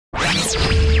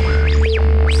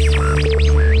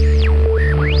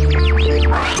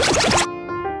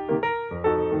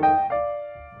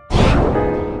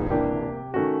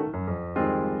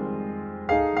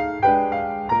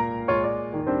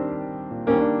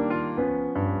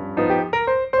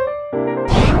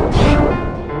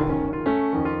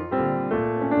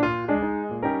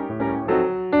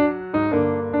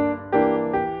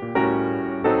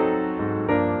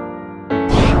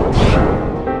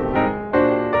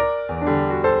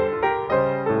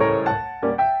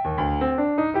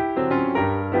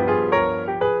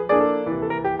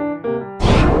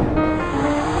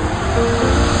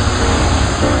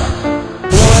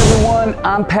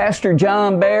I'm Pastor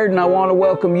John Baird, and I want to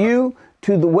welcome you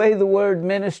to the Way the Word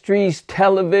Ministries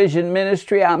television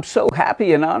ministry. I'm so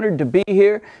happy and honored to be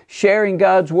here sharing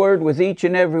God's Word with each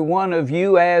and every one of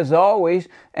you as always.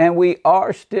 And we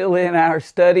are still in our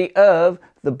study of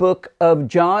the book of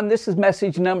John. This is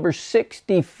message number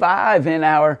 65 in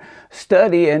our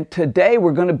study, and today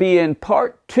we're going to be in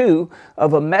part 2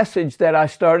 of a message that I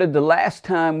started the last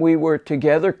time we were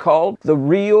together called The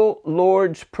Real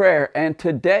Lord's Prayer. And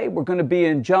today we're going to be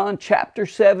in John chapter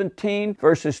 17,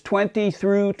 verses 20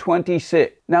 through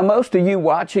 26. Now, most of you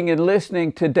watching and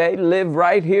listening today live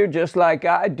right here just like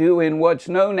I do in what's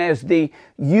known as the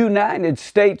United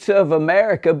States of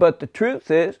America, but the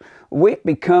truth is we've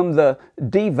become the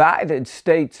divided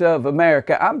states of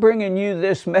America. I'm bringing you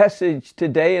this message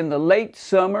today in the late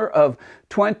summer of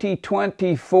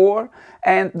 2024,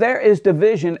 and there is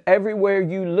division everywhere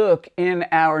you look in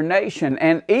our nation.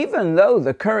 And even though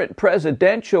the current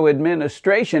presidential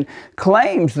administration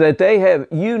claims that they have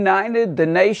united the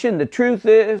nation, the truth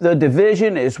is the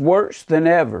division is worse than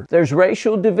ever. There's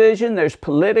racial division, there's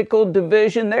political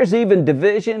division, there's even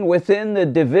division within the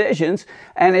divisions,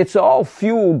 and it's all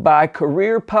fueled by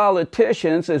career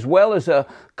politicians as well as a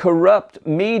corrupt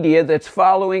media that's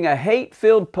following a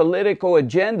hate-filled political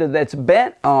agenda that's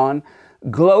bent on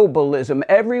globalism.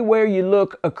 Everywhere you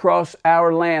look across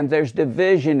our land, there's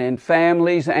division in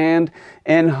families and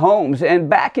in homes. And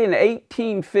back in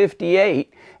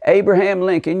 1858, Abraham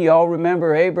Lincoln, you all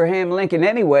remember Abraham Lincoln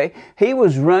anyway, he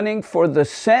was running for the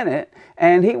Senate,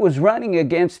 and he was running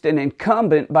against an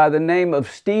incumbent by the name of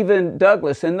Stephen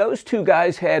Douglas. And those two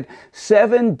guys had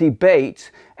 7 debates,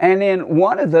 and in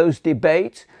one of those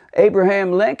debates,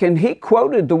 Abraham Lincoln, he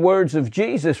quoted the words of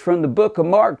Jesus from the book of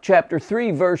Mark chapter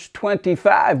 3 verse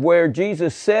 25, where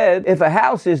Jesus said, "If a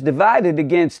house is divided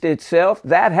against itself,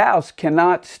 that house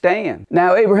cannot stand."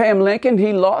 Now, Abraham Lincoln,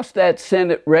 he lost that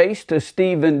Senate race to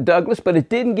Stephen Douglas, but it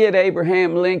didn't get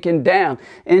Abraham Lincoln down.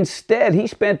 Instead, he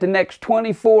spent the next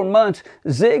 24 months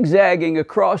zigzagging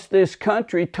across this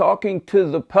country talking to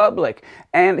the public.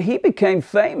 And he became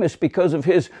famous because of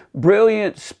his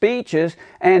brilliant speeches.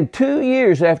 And 2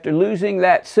 years after losing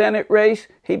that Senate race,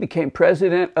 he became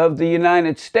president of the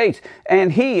United States.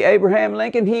 And he, Abraham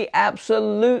Lincoln, he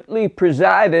absolutely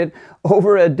presided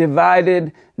over a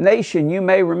divided nation. You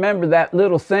may remember that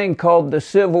little thing called the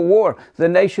Civil War. The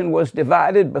nation was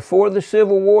divided before the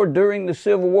Civil War, during the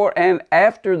Civil War, and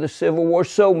after the Civil War,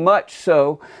 so much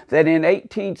so that in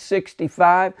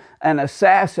 1865, an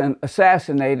assassin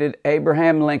assassinated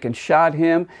Abraham Lincoln, shot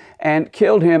him and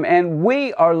killed him. And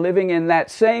we are living in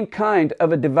that same kind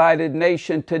of a divided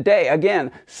nation today.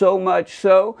 Again, so much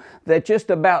so that just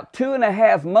about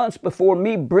 2.5 months before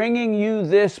me bringing you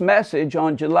this message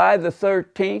on July the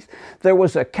 13th, there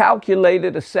was a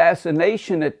calculated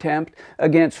assassination attempt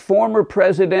against former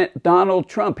President Donald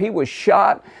Trump. He was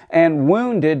shot and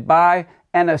wounded by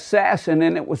an assassin,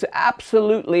 and it was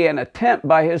absolutely an attempt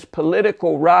by his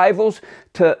political rivals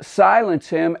to silence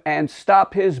him and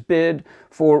stop his bid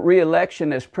for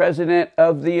re-election as President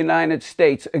of the United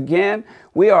States. Again,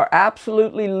 we are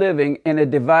absolutely living in a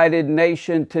divided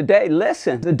nation today.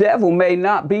 Listen, the devil may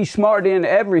not be smart in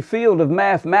every field of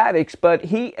mathematics, but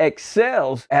he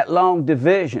excels at long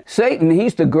division. Satan,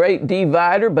 he's the great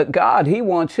divider, but God, he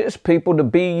wants his people to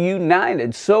be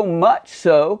united, so much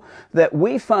so that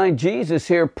we find Jesus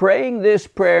here praying this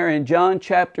prayer in John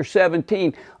chapter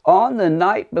 17 on the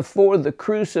night before the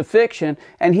crucifixion,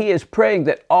 and he is praying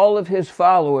that all of his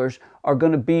followers are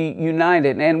going to be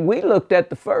united. And we looked at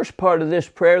the first part of this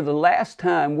prayer the last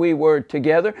time we were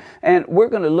together, and we're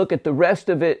going to look at the rest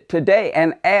of it today.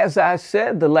 And as I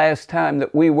said the last time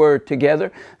that we were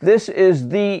together, this is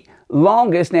the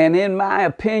longest and, in my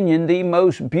opinion, the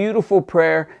most beautiful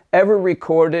prayer ever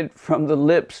recorded from the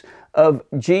lips of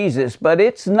Jesus. But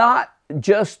it's not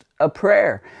just a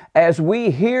prayer. As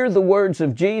we hear the words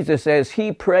of Jesus as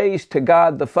he prays to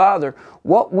God the Father,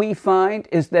 what we find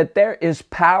is that there is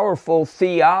powerful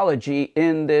theology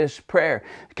in this prayer.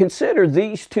 Consider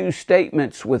these two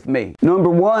statements with me. Number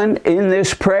one, in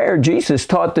this prayer, Jesus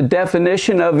taught the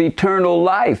definition of eternal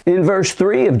life. In verse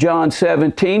 3 of John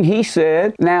 17, he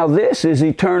said, "Now this is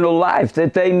eternal life,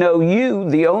 that they know you,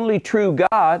 the only true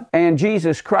God, and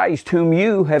Jesus Christ, whom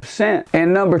you have sent."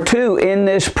 And number two, in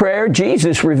this prayer,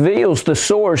 Jesus reveals the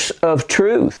source of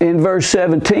truth. In verse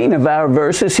 17 of our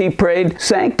verses, he prayed,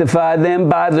 "Sanctify them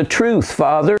by the truth,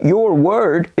 Father. Your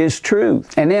word is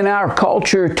truth." And in our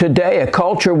culture today, a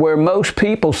culture where most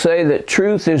people say that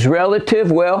truth is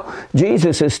relative, well,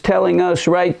 Jesus is telling us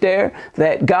right there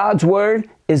that God's word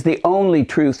is the only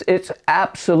truth. It's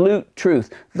absolute truth.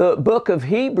 The book of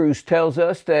Hebrews tells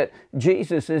us that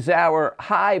Jesus is our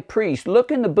high priest.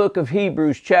 Look in the book of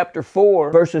Hebrews chapter 4,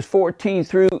 verses 14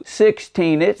 through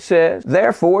 16. It says,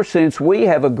 "Therefore, since we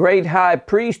have a great high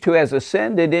priest who has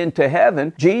ascended into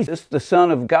heaven, Jesus, the Son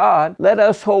of God, let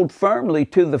us hold firmly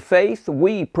to the faith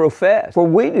we profess. For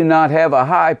we do not have a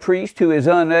high priest who is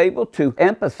unable to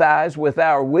empathize with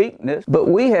our weakness, but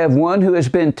we have one who has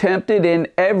been tempted in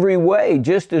every way,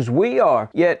 just as we are,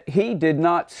 yet he did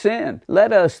not sin.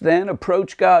 Let us then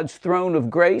approach God's throne of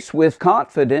grace with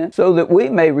confidence, so that we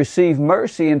may receive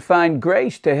mercy and find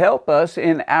grace to help us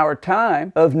in our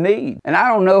time of need." And I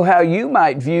don't know how you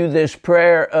might view this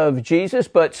prayer of Jesus,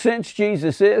 but since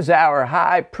Jesus is our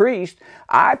high priest,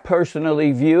 I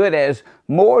personally view it as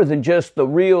more than just the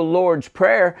real Lord's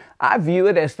Prayer. I view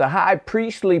it as the high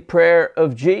priestly prayer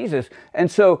of Jesus.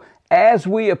 And so as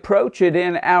we approach it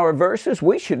in our verses,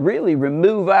 we should really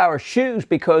remove our shoes,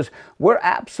 because we're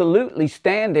absolutely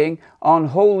standing on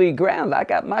holy ground. I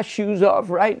got my shoes off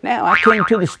right now. I came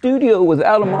to the studio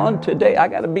without them on today. I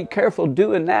got to be careful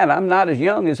doing that. I'm not as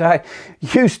young as I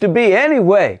used to be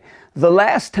anyway. The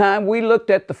last time we looked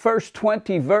at the first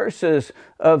 20 verses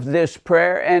of this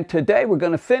prayer, and today we're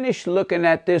going to finish looking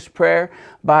at this prayer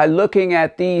by looking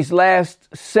at these last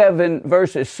 7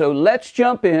 verses. So let's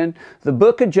jump in. The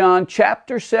book of John,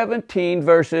 chapter 17,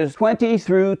 verses 20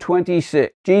 through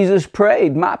 26. Jesus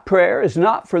prayed, "My prayer is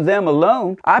not for them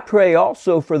alone. I pray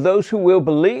also for those who will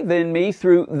believe in me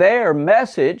through their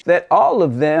message, that all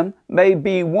of them may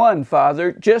be one,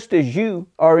 Father, just as you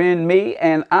are in me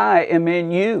and I am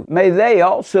in you. May they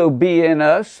also be in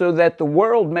us, so that the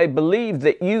world may believe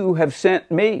that you have sent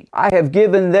me. I have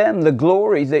given them the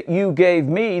glory that you gave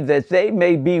me, that they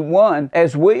may be one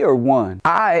as we are one.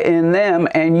 I in them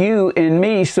and you in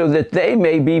me, so that they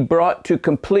may be brought to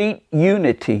complete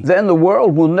unity. Then the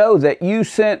world will know that you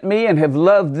sent me and have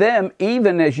loved them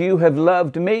even as you have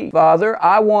loved me. Father,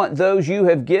 I want those you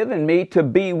have given me to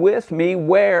be with me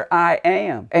where I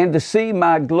am, and to see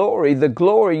my glory, the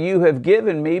glory you have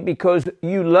given me, because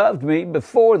you loved me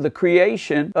before the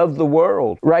creation of the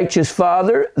world. Righteous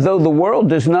Father, though the world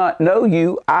does not know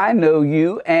you, I know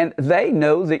you, and they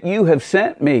know that you have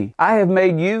sent me. I have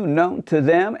made you known to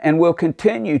them, and will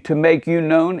continue to make you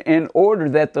known, in order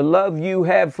that the love you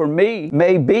have for me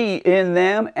may be in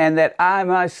them, and that I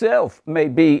myself may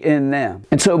be in them."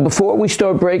 And so before we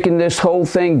start breaking this whole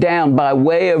thing down by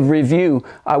way of review,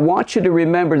 I want you to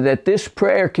remember that this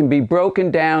prayer can be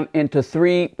broken down into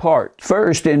 3 parts.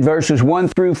 First, in verses 1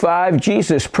 through 5,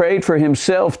 Jesus prayed for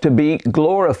himself to be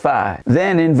glorified.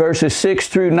 Then in verses 6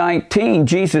 through 19,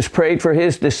 Jesus prayed for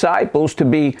his disciples to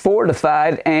be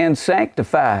fortified and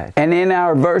sanctified. And in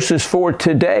our verses for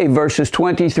today, verses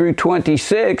 20 through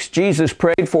 26, Jesus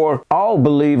prayed for all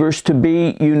believers to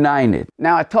be united.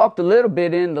 Now, I talked a little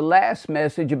bit in the last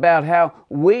message about how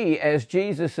we, as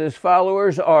Jesus'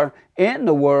 followers, are in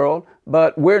the world,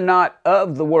 but we're not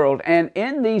of the world. And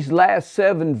in these last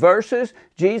 7 verses,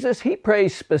 Jesus, he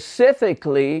prays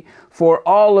specifically for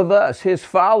all of us, his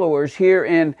followers here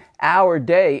in our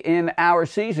day, in our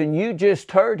season. You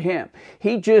just heard him.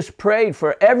 He just prayed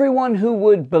for everyone who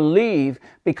would believe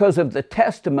because of the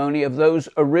testimony of those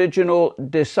original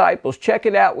disciples. Check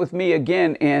it out with me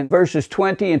again in verses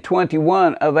 20 and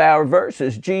 21 of our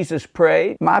verses. Jesus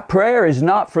prayed, "My prayer is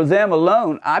not for them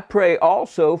alone. I pray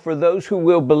also for those who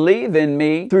will believe in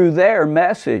me through their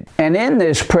message." And in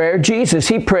this prayer, Jesus,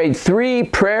 he prayed 3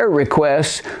 prayer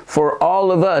requests for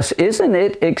all of us. Isn't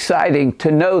it exciting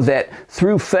to know that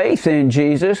through faith in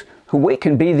Jesus, we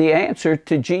can be the answer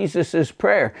to Jesus'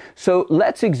 prayer? So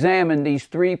let's examine these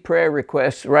 3 prayer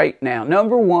requests right now.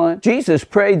 Number 1, Jesus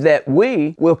prayed that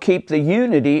we will keep the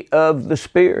unity of the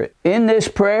Spirit. In this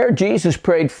prayer, Jesus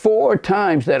prayed 4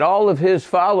 times that all of his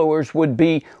followers would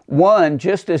be one,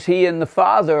 just as he and the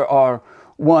Father are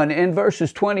one. In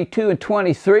verses 22 and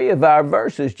 23 of our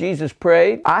verses, Jesus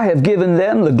prayed, I have given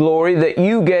them the glory that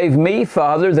you gave me,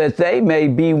 Father, that they may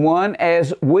be one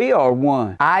as we are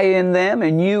one. I in them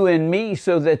and you in me,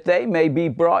 so that they may be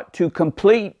brought to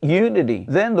complete unity.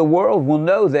 Then the world will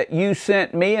know that you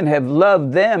sent me and have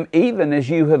loved them even as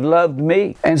you have loved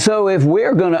me. And so if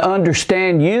we're going to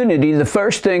understand unity, the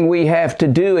first thing we have to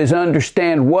do is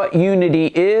understand what unity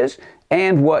is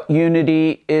and what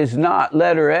unity is not.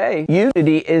 Letter A,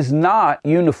 unity is not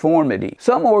uniformity.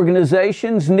 Some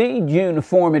organizations need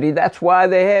uniformity. That's why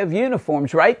they have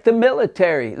uniforms, right? The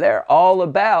military, they're all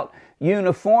about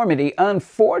uniformity.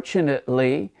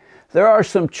 Unfortunately, there are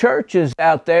some churches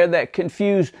out there that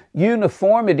confuse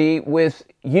uniformity with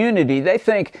unity. They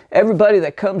think everybody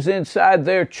that comes inside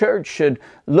their church should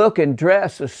look and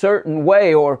dress a certain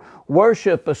way, or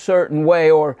worship a certain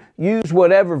way, or use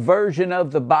whatever version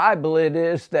of the Bible it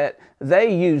is that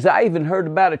they use. I even heard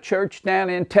about a church down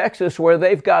in Texas where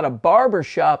they've got a barber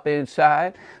shop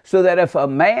inside, so that if a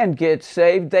man gets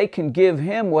saved, they can give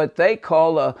him what they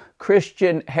call a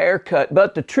Christian haircut.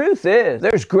 But the truth is,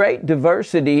 there's great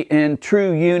diversity in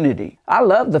true unity. I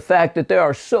love the fact that there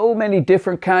are so many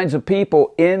different kinds of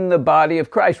people in the body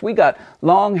of Christ. We got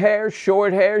long hairs,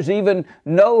 short hairs, even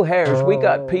no hairs. We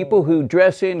got people who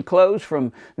dress in clothes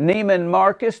from Neiman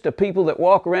Marcus to people that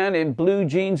walk around in blue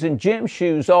jeans and gym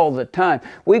shoes all the time.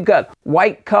 We've got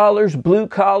white collars, blue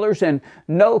collars, and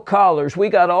no collars. We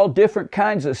got all different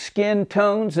kinds of skin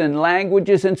tones and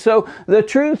languages. And so the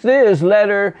truth is,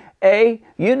 letter A,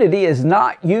 unity is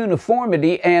not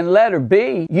uniformity, and letter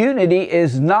B, unity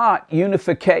is not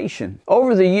unification.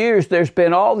 Over the years, there's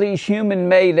been all these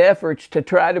human-made efforts to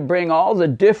try to bring all the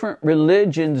different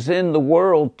religions in the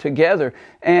world together.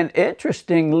 And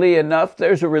interestingly enough,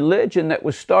 there's a religion that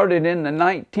was started in the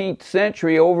 19th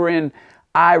century over in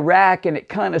Iraq, and it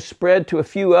kind of spread to a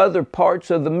few other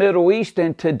parts of the Middle East,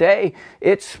 and today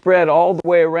it's spread all the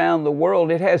way around the world.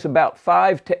 It has about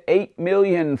 5 to 8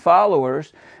 million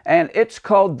followers, and it's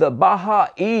called the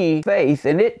Baha'i faith,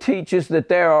 and it teaches that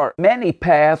there are many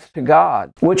paths to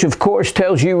God, which of course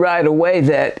tells you right away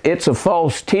that it's a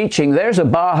false teaching. There's a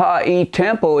Baha'i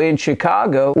temple in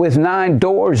Chicago with 9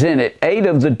 doors in it. 8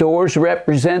 of the doors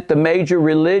represent the major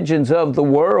religions of the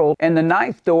world, and the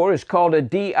 9th door is called a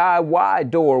DIY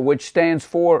door, which stands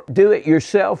for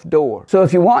do-it-yourself door. So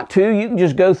if you want to, you can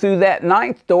just go through that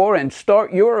 9th door and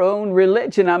start your own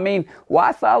religion. I mean,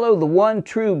 why follow the one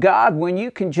true God when you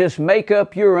can just make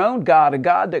up your own God, a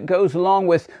God that goes along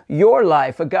with your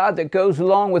life, a God that goes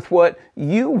along with what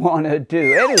you want to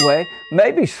do? Anyway,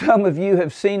 maybe some of you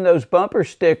have seen those bumper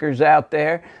stickers out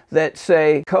there that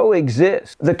say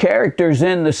coexist. The characters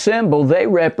in the symbol, they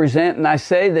represent, and I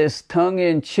say this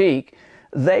tongue-in-cheek,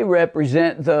 they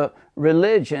represent the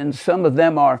religions. Some of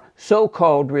them are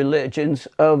so-called religions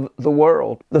of the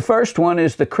world. The first one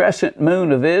is the crescent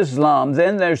moon of Islam.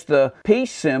 Then there's the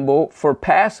peace symbol for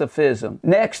pacifism.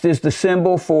 Next is the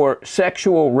symbol for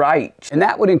sexual rights. And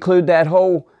that would include that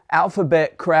whole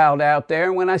alphabet crowd out there.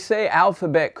 And when I say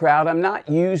alphabet crowd, I'm not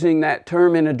using that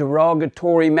term in a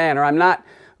derogatory manner. I'm not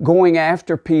going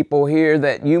after people here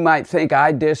that you might think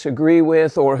I disagree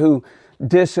with or who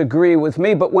disagree with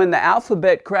me. But when the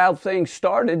alphabet crowd thing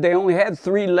started, they only had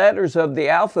 3 letters of the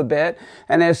alphabet,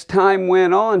 and as time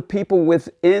went on, people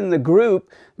within the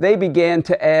group, they began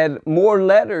to add more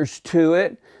letters to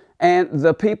it. And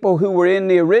the people who were in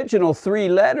the original 3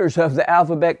 letters of the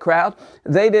alphabet crowd,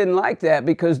 they didn't like that,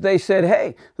 because they said,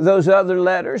 hey, those other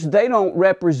letters, they don't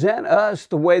represent us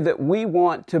the way that we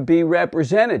want to be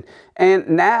represented. And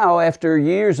now, after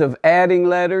years of adding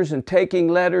letters and taking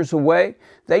letters away,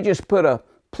 they just put a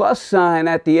plus sign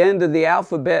at the end of the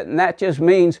alphabet, and that just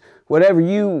means whatever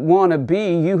you want to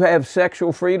be, you have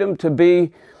sexual freedom to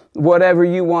be whatever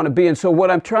you want to be. And so what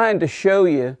I'm trying to show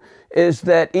you is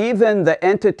that even the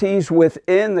entities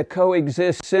within the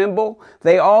coexist symbol,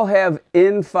 they all have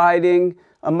infighting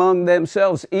among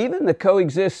themselves. Even the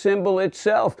coexist symbol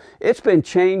itself, it's been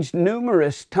changed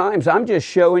numerous times. I'm just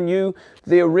showing you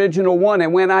the original one.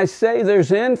 And when I say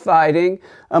there's infighting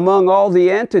among all the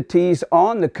entities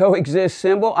on the coexist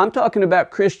symbol, I'm talking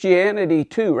about Christianity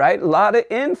too, right? A lot of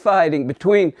infighting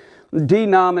between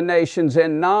denominations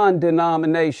and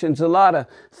non-denominations, a lot of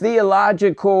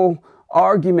theological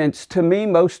arguments. To me,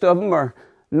 most of them are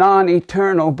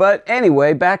non-eternal. But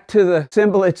anyway, back to the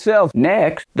symbol itself.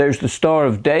 Next, there's the Star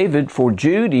of David for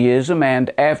Judaism,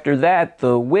 and after that,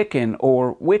 the Wiccan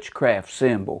or witchcraft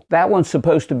symbol. That one's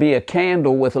supposed to be a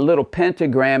candle with a little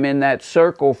pentagram in that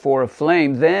circle for a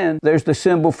flame. Then there's the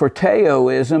symbol for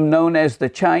Taoism, known as the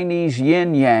Chinese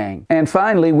yin-yang. And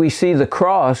finally, we see the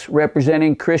cross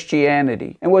representing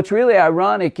Christianity. And what's really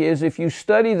ironic is if you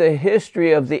study the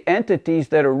history of the entities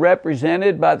that are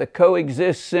represented by the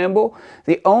coexist symbol,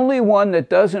 the only one that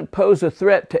doesn't pose a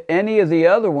threat to any of the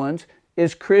other ones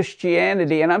is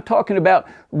Christianity. And I'm talking about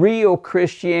real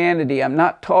Christianity. I'm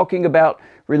not talking about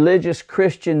religious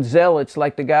Christian zealots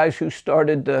like the guys who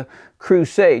started the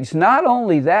Crusades. Not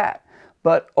only that,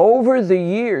 but over the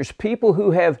years, people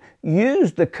who have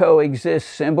used the coexist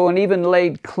symbol and even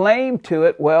laid claim to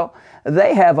it, well,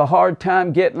 they have a hard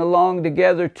time getting along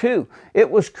together too. It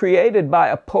was created by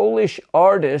a Polish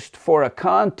artist for a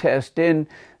contest in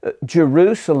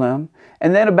Jerusalem.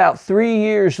 And then about 3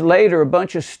 years later, a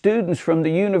bunch of students from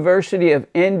the University of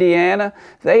Indiana,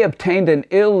 they obtained an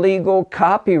illegal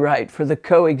copyright for the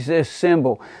coexist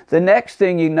symbol. The next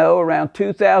thing you know, around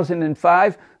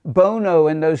 2005, Bono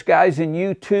and those guys in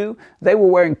U2, they were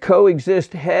wearing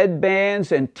coexist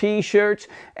headbands and t-shirts,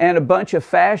 and a bunch of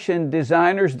fashion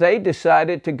designers, they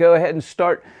decided to go ahead and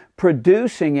start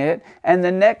producing it. And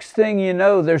the next thing you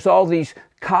know, there's all these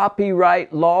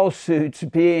copyright lawsuits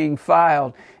being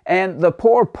filed. And the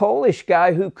poor Polish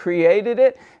guy who created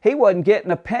it, he wasn't getting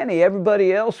a penny.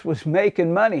 Everybody else was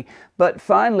making money. But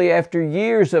finally, after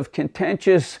years of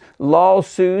contentious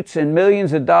lawsuits and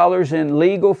millions of dollars in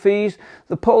legal fees,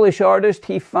 the Polish artist,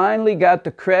 he finally got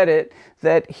the credit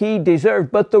that he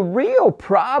deserved. But the real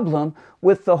problem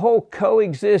with the whole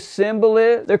coexist symbol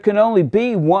is there can only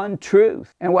be one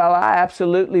truth. And while I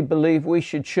absolutely believe we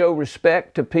should show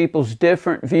respect to people's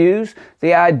different views,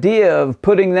 the idea of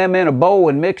putting them in a bowl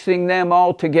and mixing them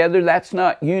all together, that's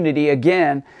not unity.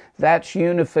 Again, that's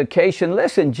unification.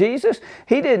 Listen, Jesus,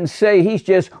 he didn't say he's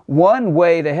just one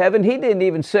way to heaven. He didn't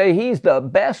even say he's the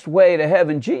best way to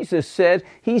heaven. Jesus said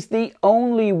he's the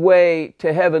only way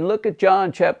to heaven. Look at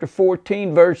John chapter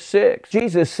 14, verse 6.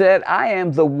 Jesus said, I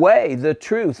am the way, the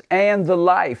truth, and the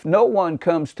life. No one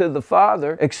comes to the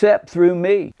Father except through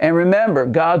me. And remember,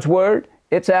 God's word,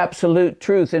 it's absolute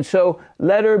truth. And so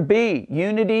letter B,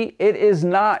 unity, it is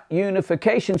not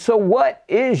unification. So what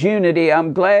is unity?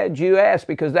 I'm glad you asked,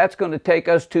 because that's going to take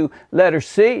us to letter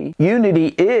C.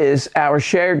 Unity is our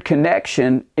shared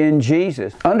connection in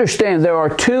Jesus. Understand, there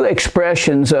are two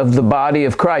expressions of the body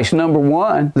of Christ. Number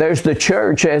one, there's the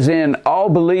church, as in all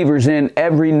believers in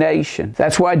every nation.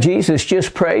 That's why Jesus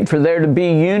just prayed for there to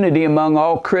be unity among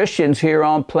all Christians here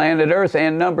on planet Earth.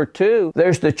 And number two,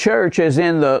 there's the church, as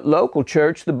in the local church,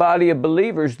 the body of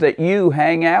believers that you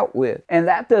hang out with. And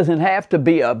that doesn't have to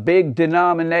be a big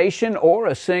denomination or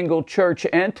a single church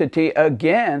entity.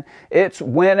 Again, it's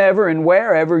whenever and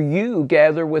wherever you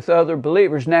gather with other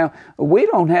believers. Now, we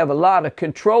don't have a lot of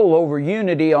control over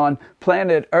unity on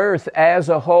planet Earth as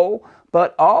a whole,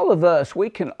 but all of us, we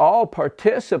can all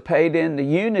participate in the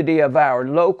unity of our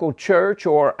local church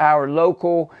or our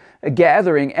local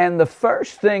gathering. And the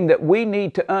first thing that we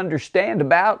need to understand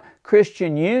about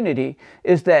Christian unity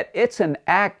is that it's an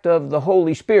act of the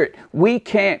Holy Spirit. We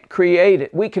can't create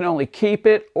it. We can only keep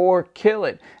it or kill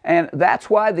it. And that's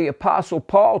why the Apostle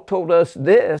Paul told us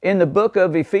this in the book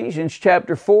of Ephesians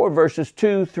chapter 4, verses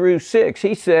 2 through 6.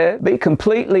 He said, be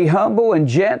completely humble and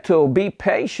gentle, be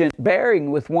patient, bearing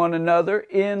with one another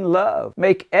in love.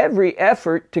 Make every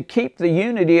effort to keep the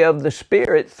unity of the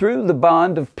Spirit through the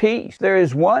bond of peace. There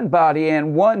is one body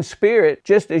and one Spirit,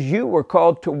 just as you were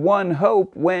called to one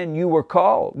hope when you were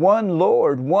called. One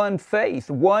Lord, one faith,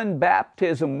 one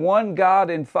baptism, one God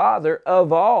and Father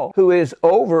of all, who is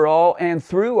over all and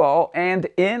through all and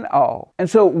in all. And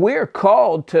so we're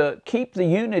called to keep the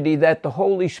unity that the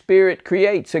Holy Spirit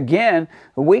creates. Again,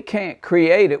 we can't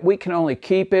create it. We can only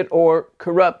keep it or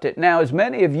corrupt it. Now, as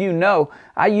many of you know,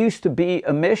 I used to be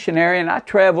a missionary and I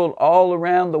traveled all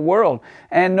around the world.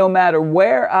 And no matter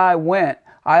where I went,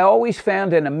 I always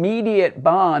found an immediate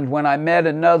bond when I met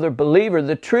another believer.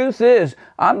 The truth is,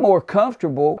 I'm more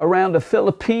comfortable around a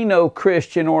Filipino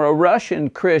Christian or a Russian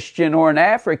Christian or an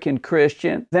African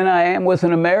Christian than I am with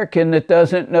an American that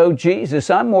doesn't know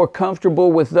Jesus. I'm more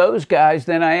comfortable with those guys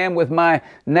than I am with my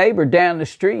neighbor down the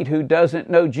street who doesn't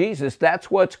know Jesus.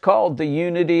 That's what's called the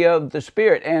unity of the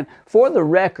Spirit. And for the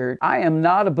record, I am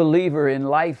not a believer in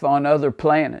life on other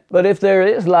planets. But if there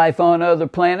is life on other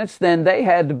planets, then they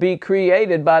had to be created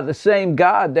created by the same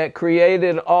God that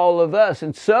created all of us.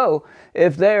 And so,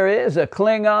 if there is a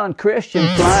Klingon Christian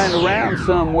flying around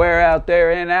somewhere out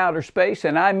there in outer space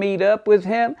and I meet up with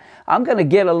him, I'm going to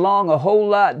get along a whole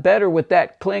lot better with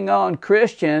that Klingon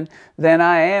Christian than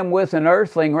I am with an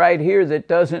earthling right here that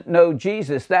doesn't know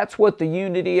Jesus. That's what the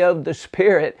unity of the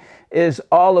Spirit is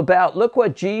all about. Look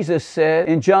what Jesus said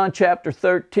in John chapter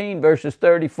 13, verses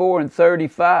 34 and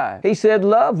 35. He said,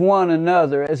 "Love one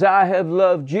another as I have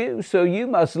loved you, so you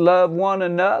must love one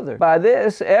another. By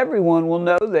this, everyone will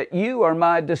know that you are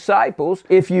my disciples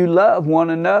if you love one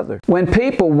another." When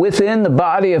people within the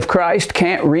body of Christ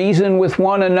can't reason with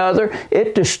one another,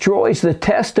 it destroys the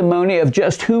testimony of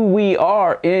just who we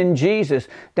are in Jesus.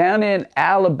 Down in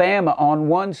Alabama, on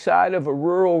one side of a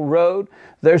rural road,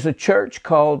 there's a church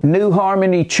called New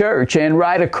Harmony Church, and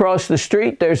right across the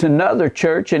street there's another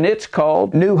church, and it's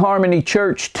called New Harmony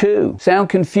Church 2. Sound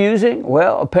confusing?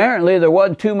 Well, apparently there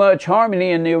wasn't too much harmony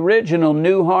in the original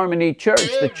New Harmony Church.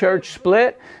 The church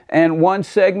split, and one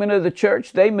segment of the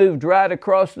church, they moved right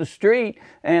across the street,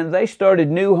 and they started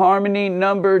New Harmony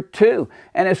number 2.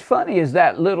 And as funny as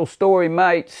that little story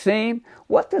might seem,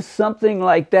 what does something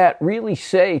like that really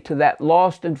say to that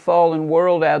lost and fallen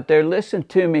world out there? Listen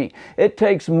to me. It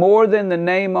takes more than the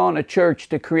name on a church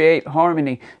to create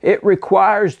harmony. It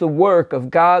requires the work of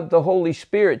God the Holy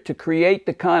Spirit to create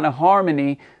the kind of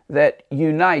harmony that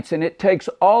unites. And it takes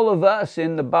all of us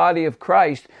in the body of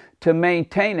Christ to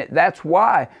maintain it. That's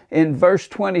why in verse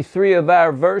 23 of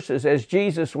our verses, as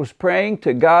Jesus was praying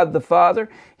to God the Father,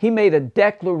 he made a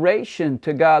declaration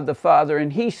to God the Father,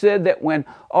 and he said that when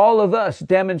all of us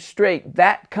demonstrate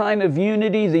that kind of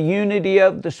unity, the unity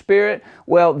of the Spirit,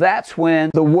 well, that's when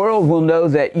the world will know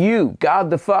that you, God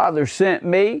the Father, sent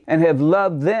me and have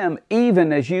loved them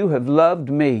even as you have loved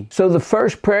me. So the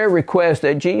first prayer request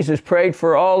that Jesus prayed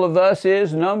for all of us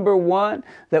is, number one,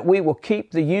 that we will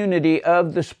keep the unity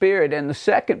of the Spirit. And the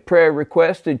second prayer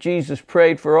request that Jesus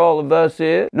prayed for all of us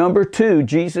is, number two,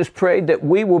 Jesus prayed that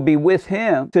we will be with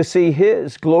him to see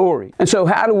his glory. And so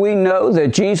how do we know that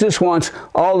Jesus wants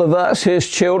all of us, his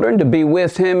children, to be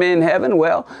with him in heaven?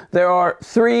 Well, there are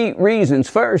three reasons.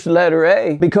 First, letter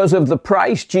A, because of the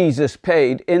price Jesus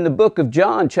paid. In the book of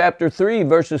John, chapter 3,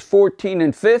 verses 14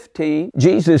 and 15,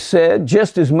 Jesus said,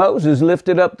 "Just as Moses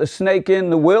lifted up the snake in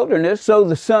the wilderness, so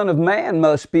the Son of Man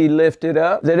must be lifted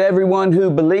up, that everyone who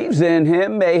believes in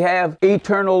him may have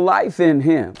eternal life in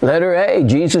him." Letter A,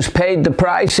 Jesus paid the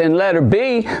price. And letter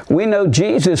B, we know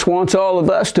Jesus wants all of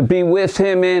us to be with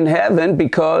him in heaven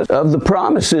because of the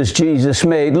promises Jesus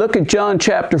made. Look at John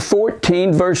chapter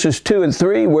 14, verses 2 and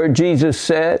 3, where Jesus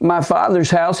said, "My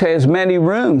Father's house has many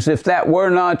rooms. If that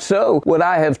were not so, would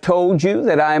I have told you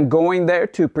that I am going there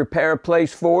to prepare a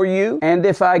place for you? And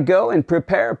if I go and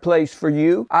prepare a place for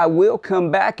you, I will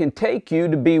come back and take you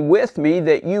to be with me,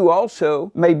 that you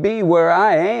also may be where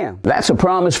I am." That's a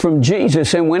promise from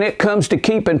Jesus. And when it comes to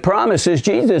keeping promises,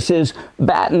 Jesus is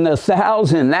batting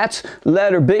 1,000. That's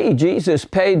letter B. Jesus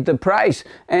paid the price.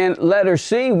 And letter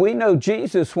C, we know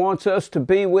Jesus wants us to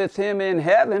be with him in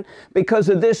heaven because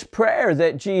of this prayer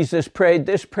that Jesus prayed,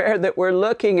 this prayer that we're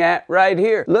looking at right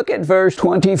here. Look at verse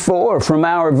 24 from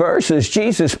our verses.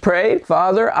 Jesus prayed,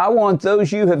 "Father, I want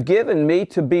those you have given me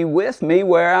to be with me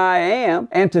where I am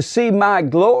and to see my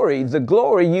glory, the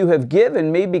glory you have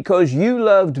given me because you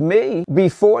loved me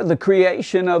before the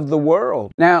creation of the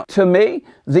world." Now, to me,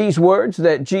 these words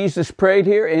that Jesus prayed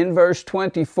here in verse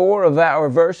 24 of our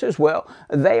verses, well,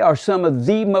 they are some of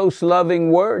the most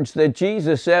loving words that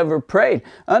Jesus ever prayed.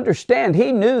 Understand,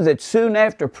 he knew that soon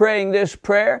after praying this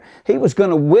prayer, he was going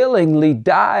to willingly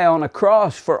die on a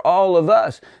cross for all of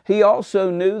us. He also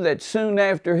knew that soon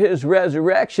after his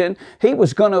resurrection, he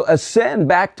was going to ascend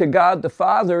back to God the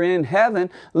Father in heaven,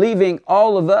 leaving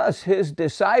all of us, his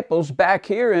disciples, back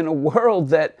here in a world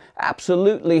that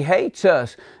absolutely hates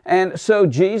us. And so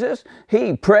Jesus,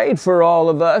 he prayed for all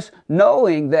of us,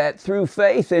 knowing that through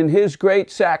faith in his great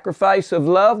sacrifice of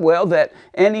love, well, that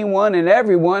anyone and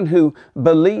everyone who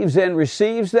believes and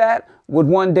receives that would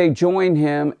one day join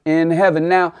him in heaven.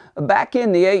 Now, back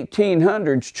in the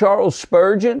 1800s, Charles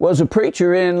Spurgeon was a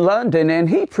preacher in London, and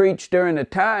he preached during a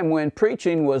time when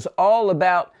preaching was all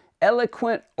about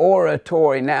eloquent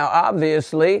oratory. Now,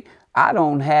 obviously, I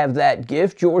don't have that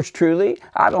gift, yours truly.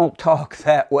 I don't talk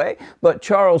that way, but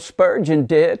Charles Spurgeon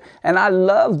did. And I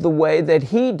love the way that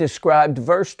he described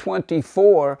verse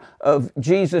 24 of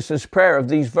Jesus' prayer, of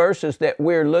these verses that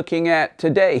we're looking at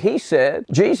today. He said,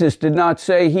 Jesus did not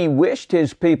say he wished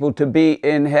his people to be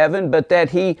in heaven, but that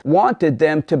he wanted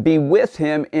them to be with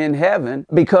him in heaven,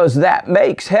 because that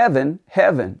makes heaven,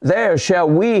 heaven. There shall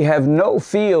we have no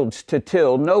fields to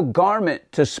till, no garment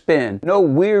to spin, no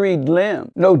wearied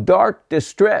limb, no dark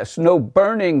distress, no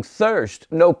burning thirst,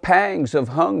 no pangs of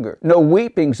hunger, no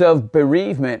weepings of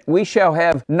bereavement. We shall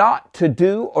have naught to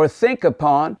do or think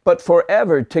upon, but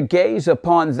forever to gaze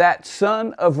upon that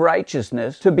Son of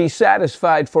righteousness, to be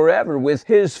satisfied forever with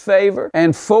his favor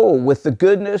and full with the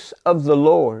goodness of the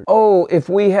Lord. Oh, if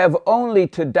we have only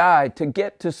to die to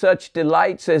get to such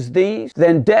delights as these,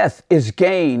 then death is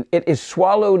gain. It is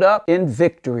swallowed up in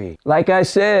victory. Like I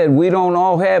said, we don't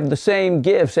all have the same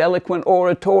gifts. Eloquent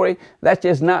oratory, that's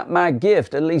just not my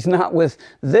gift, at least not with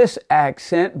this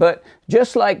accent. But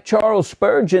just like Charles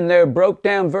Spurgeon there broke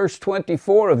down verse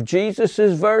 24 of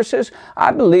Jesus's verses,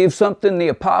 I believe something the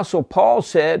Apostle Paul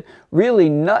said really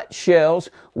nutshells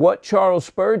what Charles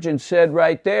Spurgeon said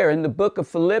right there. In the book of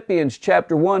Philippians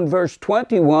chapter 1 verse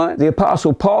 21, the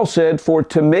Apostle Paul said, "For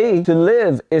to me to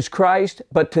live is Christ,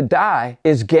 but to die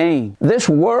is gain." This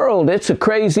world, it's a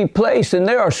crazy place, and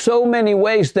there are so many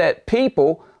ways that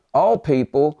people, all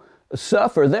people,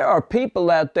 suffer. There are people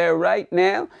out there right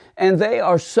now, and they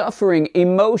are suffering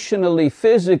emotionally,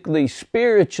 physically,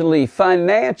 spiritually,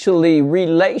 financially,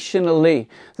 relationally.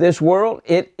 This world,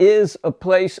 it is a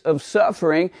place of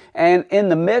suffering, and in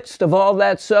the midst of all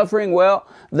that suffering, well,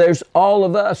 there's all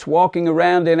of us walking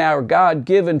around in our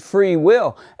God-given free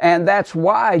will, and that's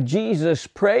why Jesus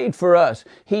prayed for us.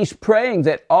 He's praying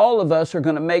that all of us are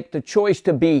going to make the choice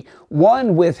to be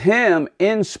one with Him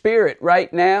in spirit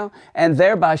right now, and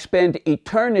thereby spend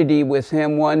eternity with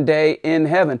Him one day in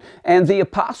heaven. And the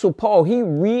Apostle Paul, he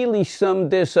really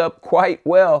summed this up quite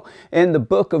well in the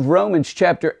book of Romans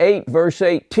chapter 8 verse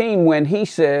 18, when he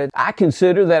said, "I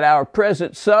consider that our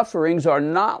present sufferings are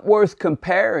not worth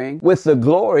comparing with the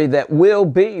glory that will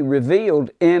be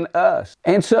revealed in us."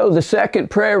 And so the second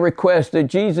prayer request that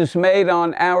Jesus made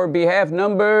on our behalf,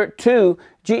 number 2,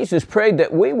 Jesus prayed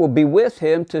that we will be with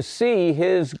Him to see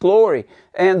His glory.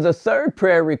 And the third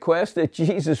prayer request that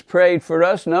Jesus prayed for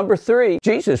us, number 3,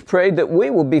 Jesus prayed that we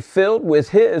will be filled with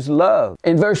His love.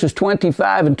 In verses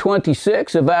 25 and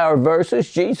 26 of our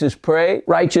verses, Jesus prayed,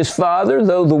 "Righteous Father,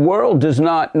 though the world does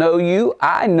not know you,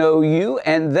 I know you,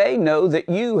 and they know that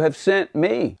you have sent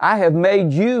me. I have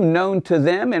made you known to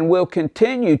them and will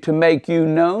continue to make you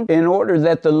known, in order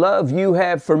that the love you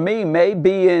have for me may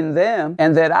be in them,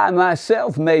 and that I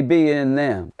myself may be in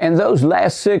them." And those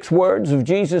last 6 words of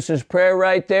Jesus' prayer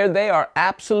right there, they are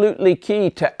absolutely key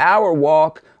to our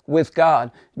walk with God.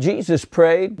 Jesus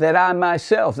prayed that I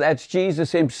myself, that's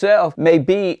Jesus Himself, may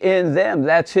be in them.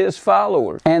 That's His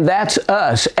followers. And that's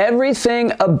us.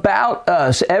 Everything about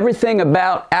us, everything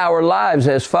about our lives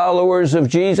as followers of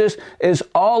Jesus is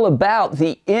all about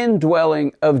the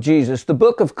indwelling of Jesus. The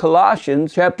book of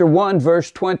Colossians, chapter 1, verse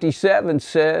 27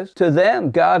 says, "To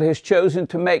them God has chosen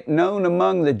to make known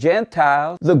among the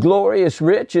Gentiles the glorious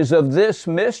riches of this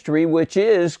mystery, which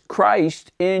is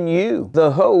Christ in you,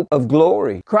 the hope of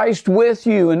glory." Christ with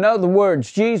you. In other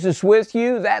words, Jesus with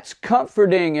you, that's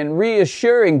comforting and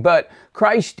reassuring, but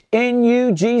Christ in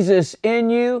you, Jesus in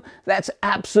you, that's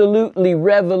absolutely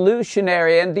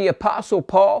revolutionary. And the Apostle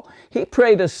Paul, he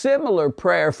prayed a similar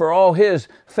prayer for all his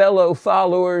fellow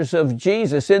followers of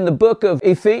Jesus. In the book of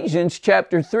Ephesians,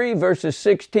 chapter 3, verses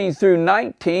 16 through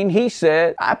 19, he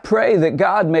said, "I pray that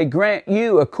God may grant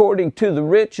you, according to the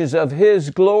riches of His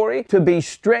glory, to be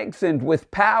strengthened with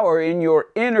power in your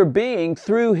inner being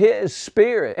through His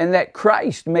Spirit, and that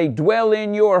Christ may dwell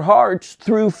in your hearts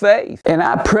through faith. And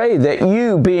I pray that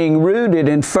you, being rooted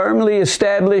and firmly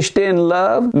established in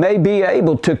love, may be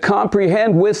able to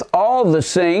comprehend with all the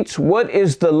saints what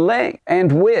is the length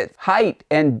and width, height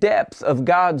and depth of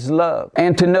God's love,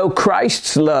 and to know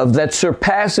Christ's love that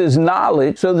surpasses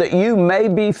knowledge, so that you may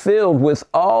be filled with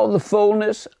all the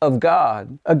fullness of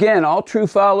God." Again, all true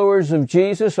followers of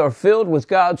Jesus are filled with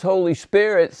God's Holy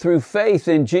Spirit through faith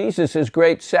in Jesus'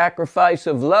 great sacrifice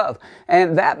of love.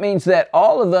 And that means that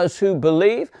all of us who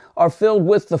believe are filled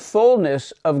with the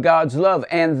fullness of God's love.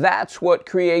 And that's what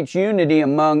creates unity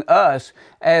among us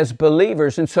as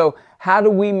believers. And so how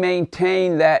do we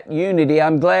maintain that unity?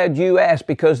 I'm glad you asked,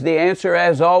 because the answer,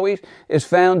 as always, is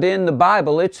found in the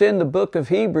Bible. It's in the book of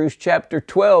Hebrews, chapter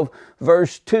 12,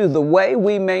 verse 2. The way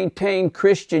we maintain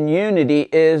Christian unity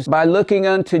is by looking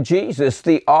unto Jesus,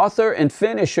 the author and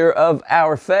finisher of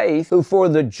our faith, who for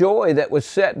the joy that was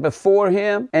set before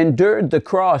him endured the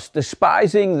cross,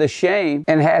 despising the shame,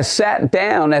 and has sat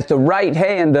down at the right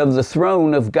hand of the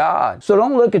throne of God. So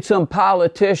don't look at some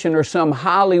politician or some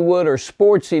Hollywood or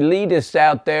sports elitist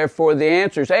out there for the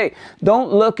answers. Hey,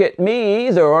 don't look at me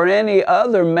either, or any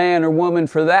other man or woman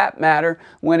for that matter,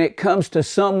 when it comes to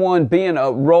someone being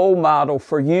a role model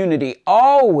for unity.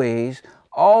 Always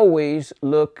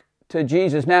look to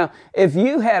Jesus. Now, if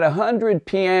you had 100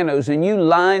 pianos and you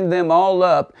lined them all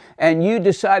up and you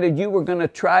decided you were going to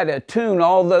try to tune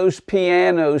all those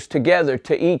pianos together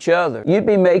to each other, you'd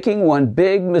be making one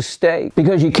big mistake,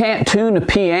 because you can't tune a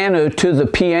piano to the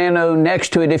piano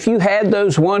next to it. If you had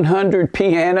those 100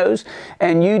 pianos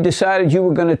and you decided you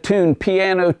were going to tune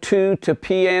piano 2 to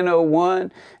piano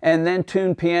 1 and then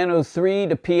tune piano 3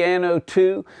 to piano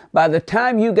 2, by the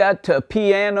time you got to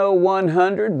piano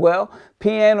 100, well,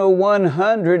 piano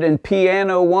 100 and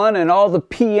piano 1 and all the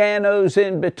pianos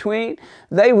in between,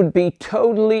 they would be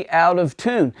totally out of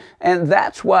tune. And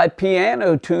that's why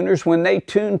piano tuners, when they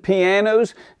tune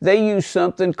pianos, they use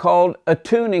something called a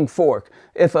tuning fork.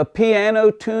 If a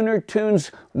piano tuner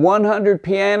tunes 100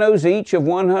 pianos, each of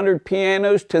 100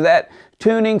 pianos, to that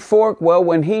tuning fork, well,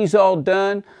 when he's all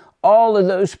done, all of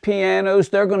those pianos,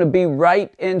 they're going to be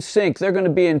right in sync. They're going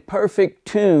to be in perfect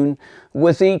tune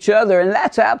with each other. And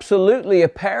that's absolutely a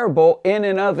parable in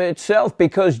and of itself,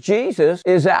 because Jesus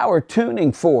is our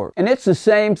tuning fork. And it's the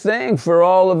same thing for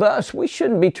all of us. We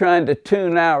shouldn't be trying to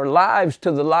tune our lives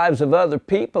to the lives of other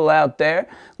people out there.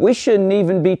 We shouldn't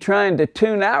even be trying to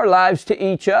tune our lives to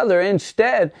each other.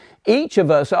 Instead, each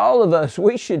of us, all of us,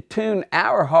 we should tune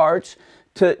our hearts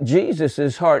to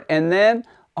Jesus's heart. And then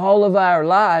all of our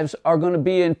lives are going to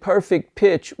be in perfect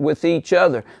pitch with each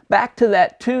other. Back to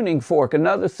that tuning fork.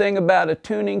 Another thing about a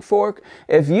tuning fork,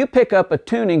 if you pick up a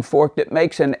tuning fork that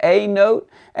makes an A note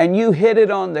and you hit it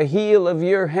on the heel of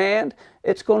your hand,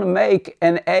 it's going to make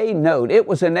an A note. It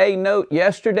was an A note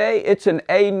yesterday. It's an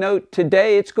A note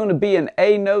today. It's going to be an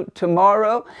A note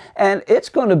tomorrow. And it's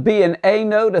going to be an A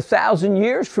note 1,000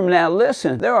 years from now.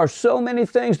 Listen, there are so many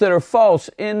things that are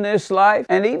false in this life,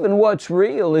 and even what's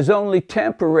real is only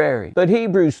temporary. But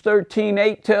Hebrews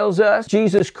 13:8 tells us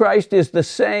Jesus Christ is the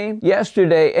same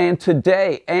yesterday and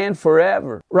today and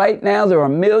forever. Right now, there are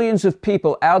millions of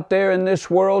people out there in this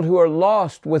world who are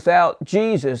lost without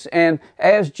Jesus. And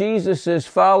as Jesus'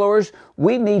 followers,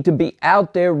 we need to be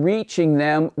out there reaching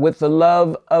them with the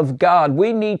love of God.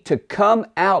 We need to come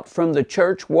out from the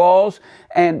church walls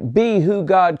and be who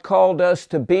God called us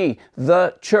to be,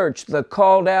 the church, the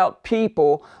called out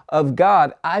people of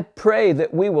God. I pray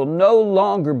that we will no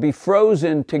longer be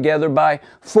frozen together by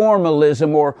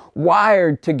formalism or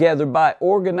wired together by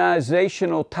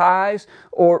organizational ties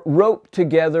or roped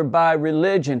together by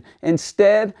religion.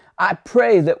 Instead, I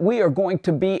pray that we are going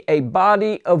to be a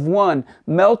body of one,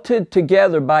 melted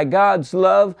together by God's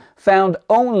love, found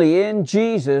only in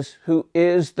Jesus, who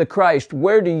is the Christ.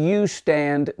 Where do you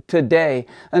stand today?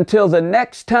 Until the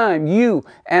next time you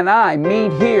and I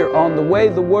meet here on the Way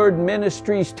the Word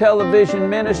Ministries television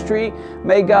ministry,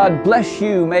 may God bless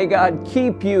you, may God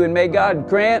keep you, and may God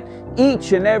grant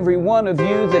each and every one of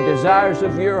you the desires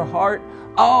of your heart,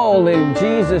 all in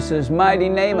Jesus' mighty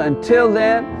name. Until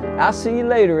then, I'll see you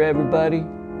later, everybody.